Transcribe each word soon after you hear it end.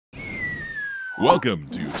Welcome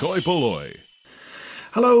to Toy-Polloi.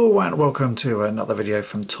 Hello and welcome to another video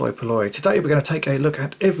from toy-polloi. Today we're going to take a look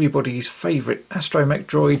at everybody's favourite astromech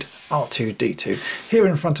droid R2-D2. Here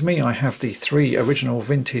in front of me I have the three original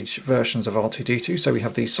vintage versions of R2-D2. So we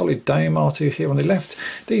have the solid dome R2 here on the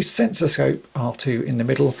left, the sensorscope R2 in the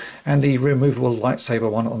middle, and the removable lightsaber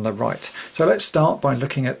one on the right. So let's start by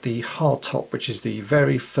looking at the hardtop, which is the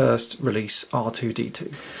very first release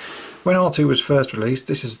R2-D2. When R2 was first released,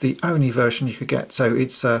 this is the only version you could get, so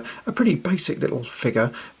it's a pretty basic little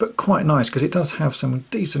figure, but quite nice because it does have some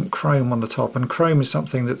decent chrome on the top, and chrome is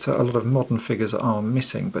something that a lot of modern figures are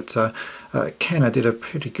missing, but Kenner did a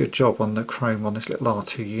pretty good job on the chrome on this little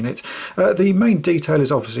R2 unit. The main detail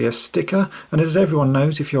is obviously a sticker, and as everyone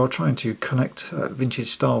knows, if you're trying to collect vintage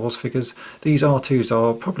Star Wars figures, these R2s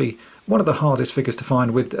are probably one of the hardest figures to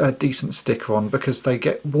find with a decent sticker on, because they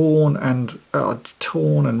get worn and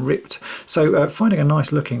torn and ripped. So finding a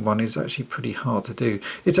nice looking one is actually pretty hard to do.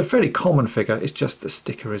 It's a fairly common figure, it's just the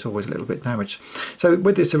sticker is always a little bit damaged. So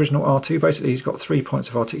with this original R2, basically he's got 3 points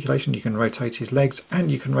of articulation. You can rotate his legs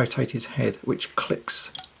and you can rotate his head, which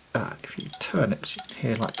clicks if you turn it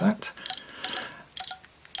here like that.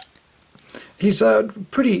 He's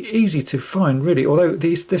pretty easy to find, really, although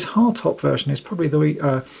this hardtop version is probably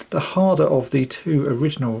the harder of the two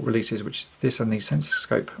original releases, which is this and the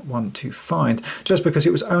sensorscope one, to find, just because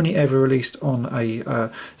it was only ever released on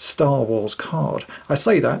a Star Wars card. I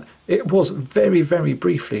say that, it was very, very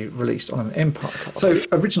briefly released on an Empire card. So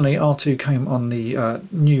originally R2 came on the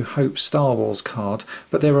New Hope Star Wars card,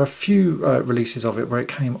 but there are a few releases of it where it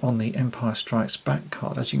came on the Empire Strikes Back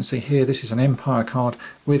card. As you can see here, this is an Empire card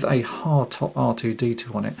with a hardtop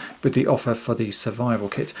R2-D2 on it, with the offer for the survival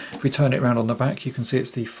kit. If we turn it around on the back, you can see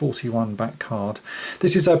it's the 41 back card.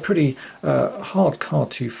 This is a pretty hard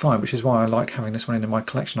card to find, which is why I like having this one in my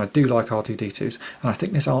collection. I do like R2-D2s, and I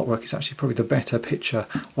think this artwork is actually probably the better picture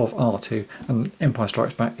of R2, and Empire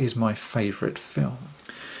Strikes Back is my favourite film.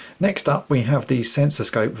 Next up we have the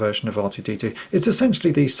sensorscope version of R2-D2. It's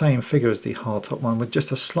essentially the same figure as the hardtop one, with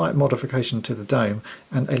just a slight modification to the dome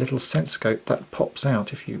and a little sensorscope that pops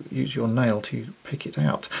out if you use your nail to pick it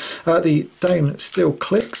out. The dome still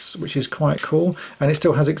clicks, which is quite cool, and it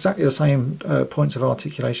still has exactly the same points of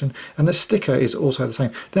articulation, and the sticker is also the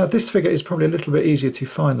same. Now this figure is probably a little bit easier to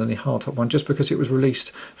find than the hardtop one, just because it was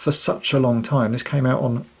released for such a long time. This came out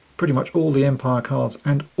on pretty much all the Empire cards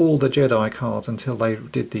and all the Jedi cards until they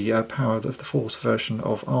did the Power of the Force version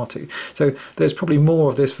of R2. So there's probably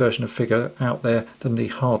more of this version of figure out there than the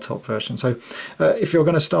hardtop version. So if you're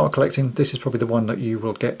going to start collecting, this is probably the one that you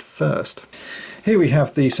will get first. Here we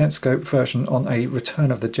have the sensorscope version on a Return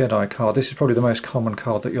of the Jedi card. This is probably the most common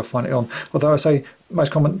card that you'll find it on. Although I say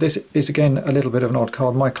most common, this is again a little bit of an odd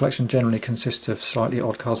card. My collection generally consists of slightly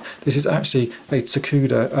odd cards. This is actually a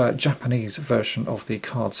Tsukuda Japanese version of the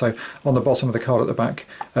card. So on the bottom of the card at the back,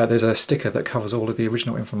 there's a sticker that covers all of the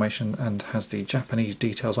original information and has the Japanese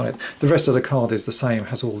details on it. The rest of the card is the same,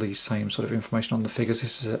 has all these same sort of information on the figures.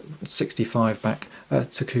 This is a 65 back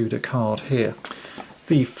Tsukuda card here.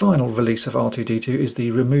 The final release of R2-D2 is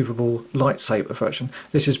the removable lightsaber version.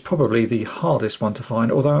 This is probably the hardest one to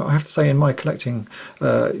find, although I have to say in my collecting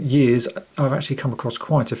years I've actually come across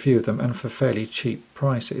quite a few of them, and for fairly cheap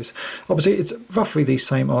prices. Obviously it's roughly the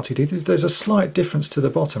same R2-D2. There's a slight difference to the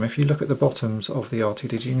bottom. If you look at the bottoms of the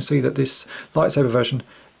R2-D2, you can see that this lightsaber version,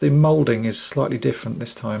 the moulding is slightly different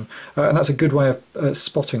this time, and that's a good way of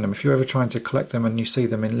spotting them. If you're ever trying to collect them and you see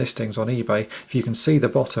them in listings on eBay, if you can see the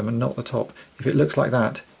bottom and not the top, if it looks like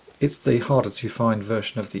that, it's the harder to find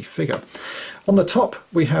version of the figure. On the top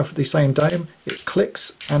we have the same dome, it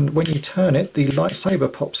clicks, and when you turn it the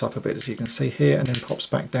lightsaber pops up a bit, as you can see here, and then pops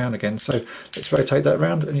back down again. So let's rotate that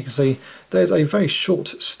around and you can see there's a very short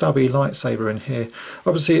stubby lightsaber in here.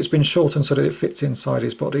 Obviously it's been shortened so that it fits inside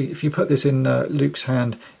his body. If you put this in Luke's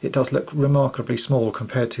hand, it does look remarkably small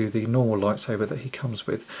compared to the normal lightsaber that he comes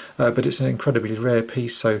with, but it's an incredibly rare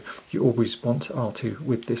piece, so you always want R2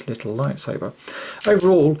 with this little lightsaber.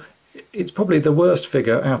 Overall, it's probably the worst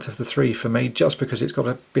figure out of the three for me, just because it's got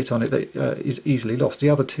a bit on it that is easily lost. The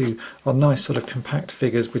other two are nice sort of compact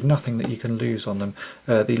figures with nothing that you can lose on them.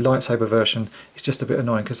 The lightsaber version is just a bit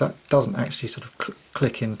annoying because that doesn't actually sort of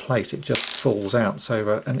click in place, it just falls out,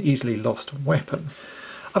 so an easily lost weapon.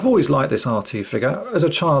 I've always liked this R2 figure. As a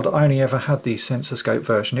child, I only ever had the sensorscope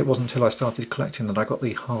version. It wasn't until I started collecting that I got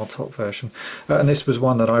the hardtop version. And this was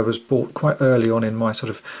one that I was bought quite early on in my sort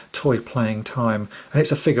of toy playing time. And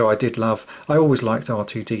it's a figure I did love. I always liked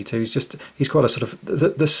R2-D2. He's quite a sort of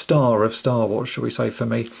the star of Star Wars, shall we say, for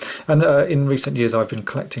me. And in recent years, I've been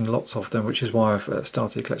collecting lots of them, which is why I've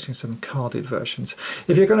started collecting some carded versions.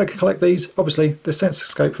 If you're going to collect these, obviously the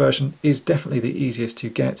sensorscope version is definitely the easiest to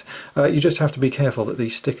get. You just have to be careful that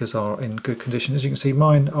these stickers are in good condition. As you can see,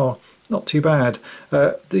 mine are not too bad.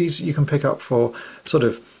 These you can pick up for sort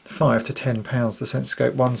of £5 to £10, the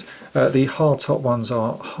sensorscope ones. The hardtop ones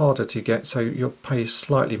are harder to get, so you'll pay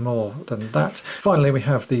slightly more than that. Finally, we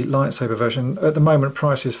have the lightsaber version. At the moment,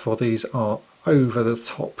 prices for these are over the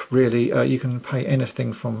top, really. You can pay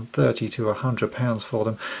anything from £30 to £100 for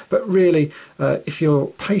them, but really if you're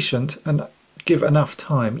patient and give enough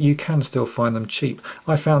time, you can still find them cheap.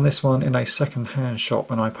 I found this one in a second-hand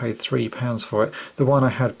shop and I paid £3 for it. The one I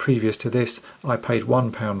had previous to this I paid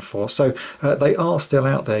 £1 for. So they are still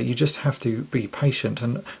out there. You just have to be patient,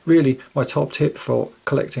 and really my top tip for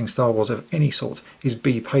collecting Star Wars of any sort is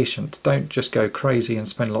be patient. Don't just go crazy and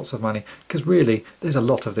spend lots of money, because really there's a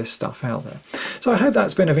lot of this stuff out there. So I hope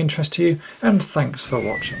that's been of interest to you, and thanks for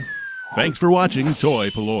watching. Thanks for watching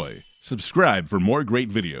Toy-Polloi. Subscribe for more great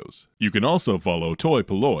videos. You can also follow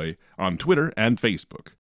Toy-Polloi on Twitter and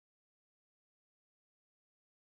Facebook.